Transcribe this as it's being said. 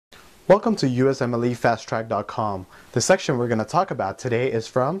Welcome to USMLEFasttrack.com. The section we're going to talk about today is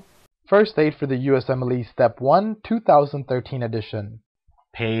from First Aid for the USMLE Step 1 2013 edition.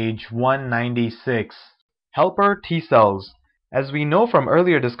 Page 196. Helper T cells. As we know from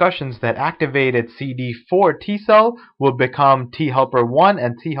earlier discussions that activated CD4 T cell will become T helper 1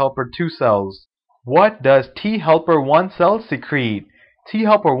 and T helper 2 cells. What does T helper 1 cell secrete? T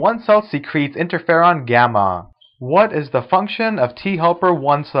helper 1 cell secretes interferon gamma. What is the function of T helper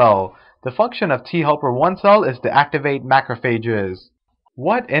 1 cell? The function of T helper 1 cell is to activate macrophages.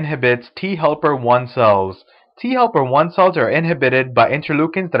 What inhibits T helper 1 cells? T helper 1 cells are inhibited by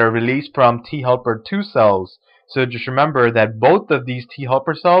interleukins that are released from T helper 2 cells. So just remember that both of these T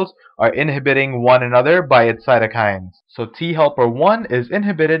helper cells are inhibiting one another by its cytokines. So T helper 1 is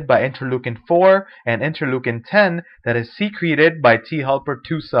inhibited by interleukin 4 and interleukin 10 that is secreted by T helper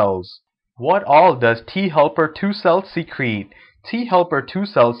 2 cells. What all does T helper 2 cells secrete? T helper 2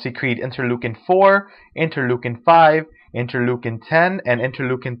 cells secrete interleukin 4, interleukin 5, interleukin 10, and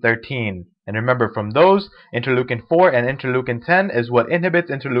interleukin 13. And remember, from those, interleukin 4 and interleukin 10 is what inhibits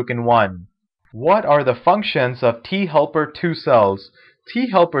interleukin 1. What are the functions of T helper 2 cells?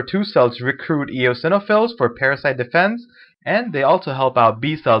 T helper 2 cells recruit eosinophils for parasite defense, and they also help out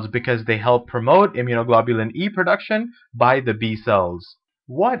B cells because they help promote immunoglobulin E production by the B cells.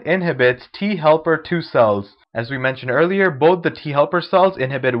 What inhibits T helper 2 cells? As we mentioned earlier, both the T helper cells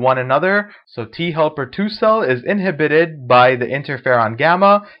inhibit one another, so T helper 2 cell is inhibited by the interferon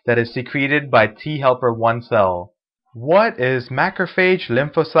gamma that is secreted by T helper 1 cell. What is macrophage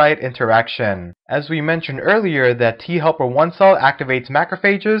lymphocyte interaction? As we mentioned earlier that T helper 1 cell activates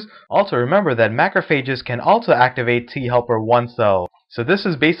macrophages, also remember that macrophages can also activate T helper 1 cell. So this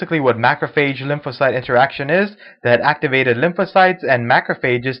is basically what macrophage lymphocyte interaction is, that activated lymphocytes and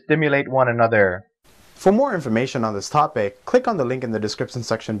macrophages stimulate one another. For more information on this topic, click on the link in the description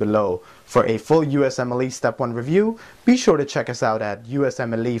section below. For a full USMLE Step 1 review, be sure to check us out at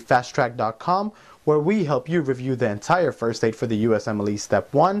USMLEFasttrack.com, where we help you review the entire first aid for the USMLE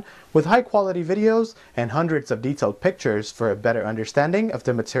Step 1 with high quality videos and hundreds of detailed pictures for a better understanding of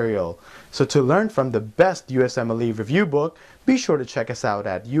the material. So to learn from the best USMLE review book, be sure to check us out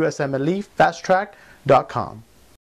at USMLEFasttrack.com.